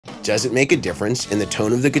does it make a difference in the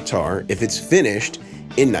tone of the guitar if it's finished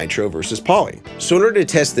in nitro versus poly? So in order to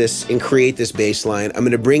test this and create this bass line, I'm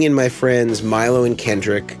gonna bring in my friends Milo and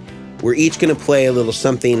Kendrick. We're each gonna play a little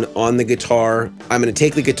something on the guitar. I'm gonna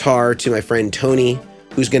take the guitar to my friend Tony,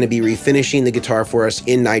 who's gonna be refinishing the guitar for us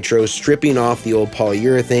in nitro, stripping off the old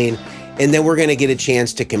polyurethane, and then we're gonna get a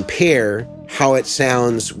chance to compare how it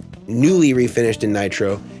sounds newly refinished in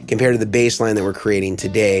nitro compared to the bass line that we're creating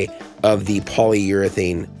today of the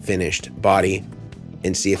polyurethane finished body,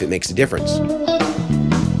 and see if it makes a difference.